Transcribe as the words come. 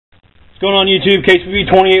going on YouTube?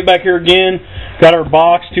 KCB28 back here again. Got our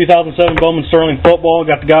box, 2007 Bowman Sterling football.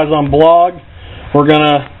 Got the guys on blog. We're going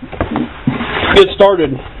to get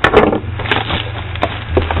started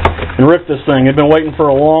and rip this thing. I've been waiting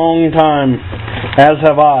for a long time, as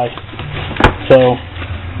have I. So,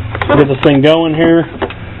 get this thing going here.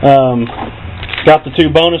 Got the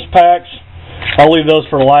 2 bonus packs. I'll leave those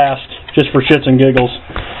for last, just for shits and giggles.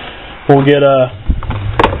 We'll get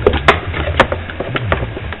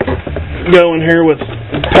going here with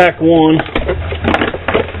pack 1.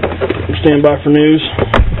 Stand by for news.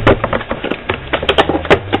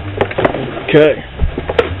 Okay.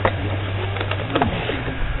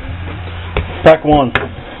 Pack 1.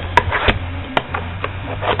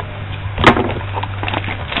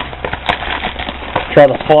 Try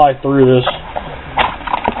to fly through this.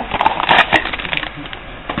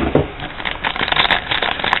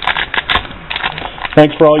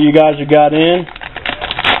 Thanks for all you guys who got in.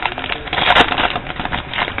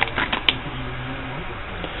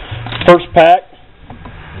 First pack,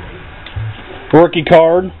 rookie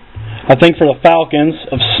card, I think for the Falcons,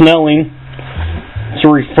 of Snelling. It's a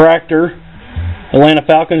refractor. Atlanta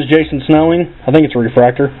Falcons, Jason Snelling. I think it's a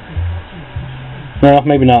refractor. No,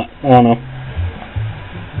 maybe not. I don't know.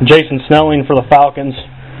 Jason Snelling for the Falcons.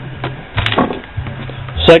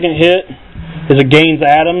 Second hit is a Gaines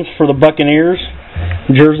Adams for the Buccaneers.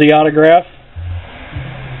 Jersey autograph.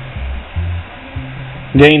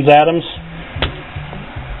 Gaines Adams.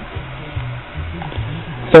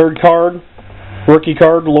 Third card, rookie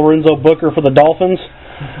card, Lorenzo Booker for the Dolphins.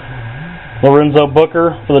 Lorenzo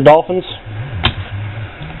Booker for the Dolphins.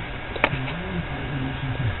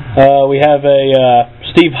 We have a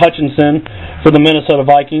Steve Hutchinson for the Minnesota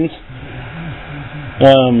Vikings.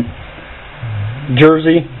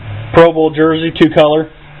 Jersey, Pro Bowl jersey, 2-color.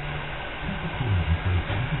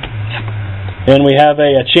 And we have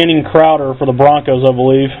a Channing Crowder for the Broncos, I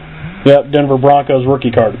believe. Yep, Denver Broncos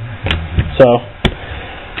rookie card. So,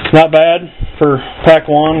 not bad for pack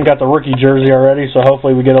 1. Got the rookie jersey already, so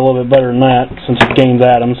hopefully we get a little bit better than that since it's Gaines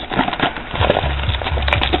Adams.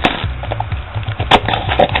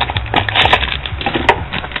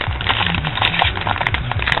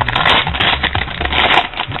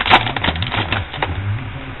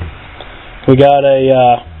 We got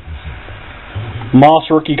a Moss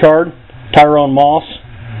rookie card, Tyrone Moss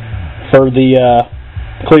for the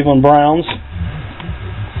Cleveland Browns.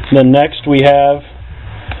 Then next we have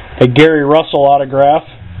a Gary Russell autograph,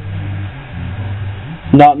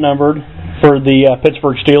 not numbered, for the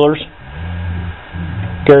Pittsburgh Steelers.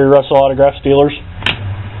 Gary Russell autograph, Steelers.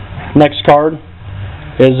 Next card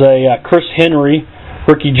is a Chris Henry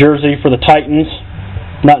rookie jersey for the Titans,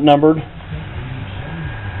 not numbered.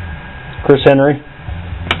 Chris Henry.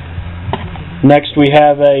 Next we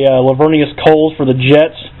have a Lavernius Coles for the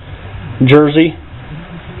Jets jersey.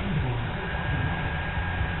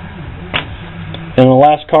 And the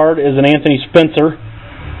last card is an Anthony Spencer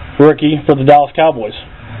rookie for the Dallas Cowboys.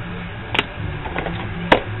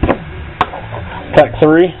 Pack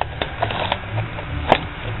 3.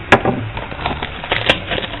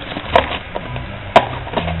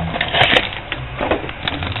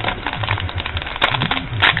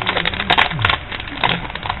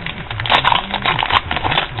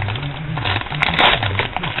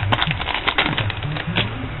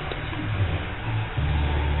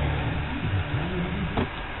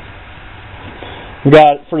 We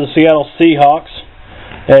got for the Seattle Seahawks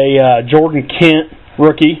a Jordan Kent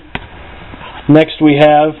rookie. Next we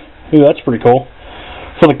have, ooh, that's pretty cool.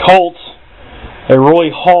 For the Colts, a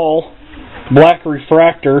Roy Hall black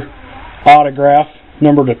refractor autograph,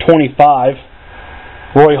 numbered to 25.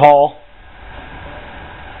 Roy Hall.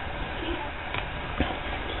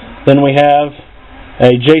 Then we have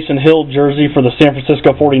a Jason Hill jersey for the San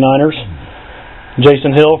Francisco 49ers.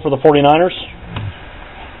 Jason Hill for the 49ers.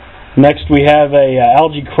 Next we have a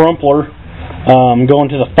Algie Crumpler going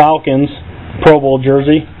to the Falcons Pro Bowl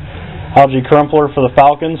jersey. Algie Crumpler for the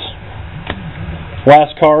Falcons.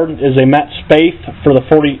 Last card is a Matt Spaeth for the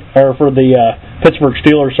Pittsburgh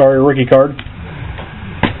Steelers, rookie card.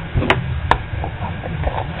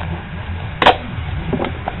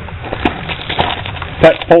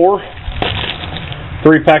 Pack 4.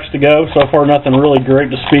 3 packs to go. So far nothing really great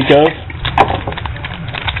to speak of.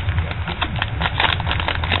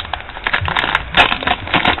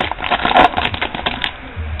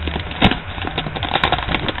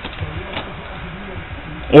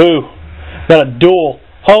 Ooh, got a duel.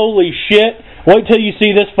 Holy shit. Wait till you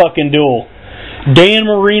see this fucking duel. Dan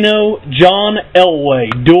Marino, John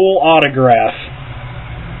Elway, dual autograph.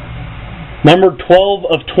 Number 12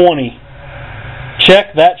 of 20.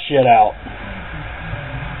 Check that shit out.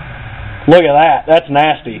 Look at that. That's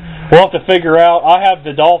nasty. We'll have to figure out. I have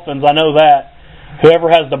the Dolphins. I know that. Whoever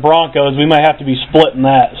has the Broncos, we may have to be splitting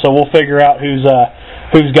that. So we'll figure out who's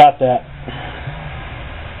got that.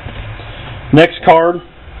 Next card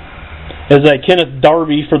is a Kenneth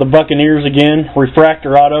Darby for the Buccaneers again.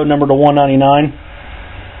 Refractor auto, number to 199.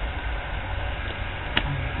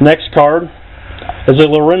 Next card is a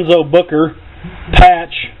Lorenzo Booker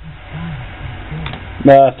patch.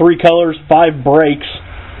 3 colors, 5 breaks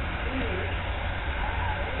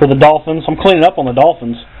for the Dolphins. I'm cleaning up on the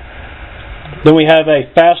Dolphins. Then we have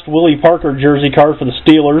a Fast Willie Parker jersey card for the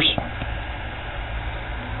Steelers.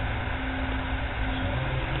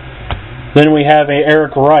 Then we have a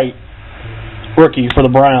Eric Wright rookie for the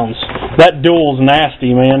Browns. That duel's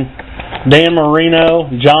nasty, man. Dan Marino,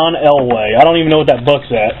 John Elway. I don't even know what that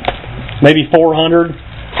book's at. Maybe 400.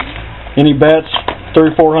 Any bets?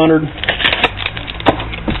 300-400.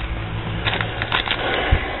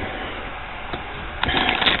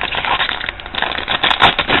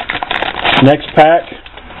 Next pack,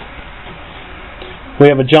 we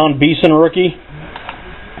have a John Beeson rookie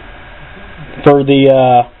for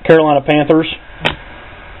the Carolina Panthers.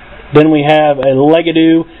 Then we have a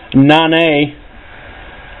Legadou Nane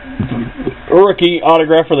rookie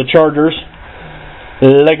autograph for the Chargers.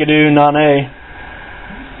 Legadou Nane.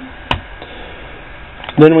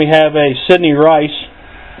 Then we have a Sidney Rice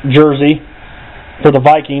jersey for the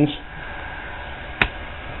Vikings.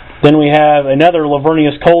 Then we have another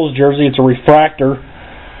Lavernius Coles jersey. It's a refractor,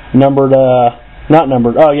 numbered to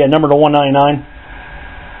 199.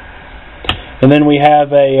 And then we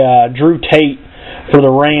have a Drew Tate for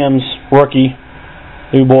the Rams rookie.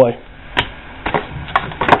 Oh boy.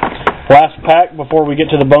 Last pack before we get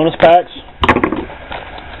to the bonus packs.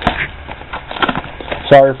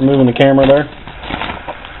 Sorry for moving the camera there.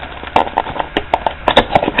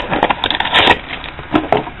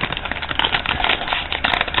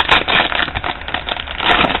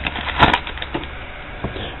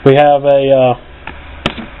 We have a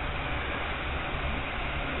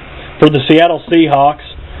for the Seattle Seahawks,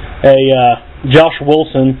 a Josh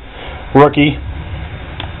Wilson rookie.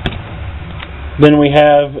 Then we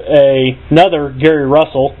have another Gary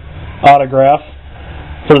Russell autograph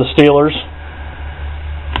for the Steelers.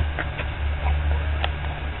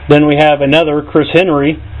 Then we have another Chris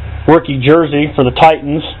Henry rookie jersey for the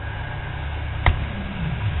Titans.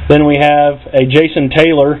 Then we have a Jason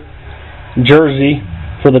Taylor jersey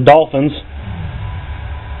for the Dolphins.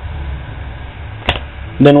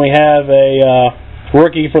 Then we have a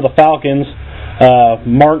rookie for the Falcons,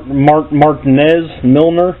 Martinez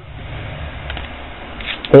Milner,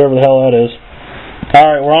 whoever the hell that is.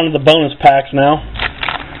 Alright, we're on to the bonus packs now.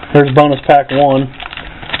 Here's bonus pack 1.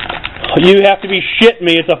 You have to be shitting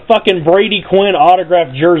me. It's a fucking Brady Quinn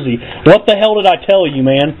autographed jersey. What the hell did I tell you,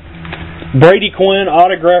 man? Brady Quinn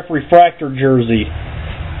autographed refractor jersey.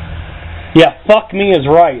 Yeah, fuck me is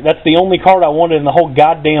right. That's the only card I wanted in the whole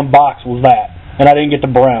goddamn box was that. And I didn't get the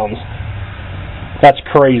Browns. That's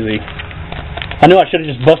crazy. I knew I should have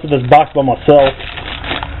just busted this box by myself.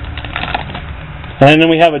 And then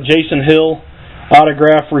we have a Jason Hill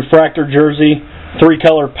autograph refractor jersey,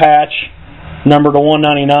 3-color patch, number to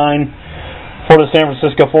 199 for the San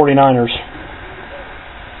Francisco 49ers.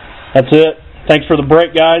 That's it. Thanks for the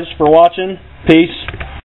break, guys, for watching. Peace.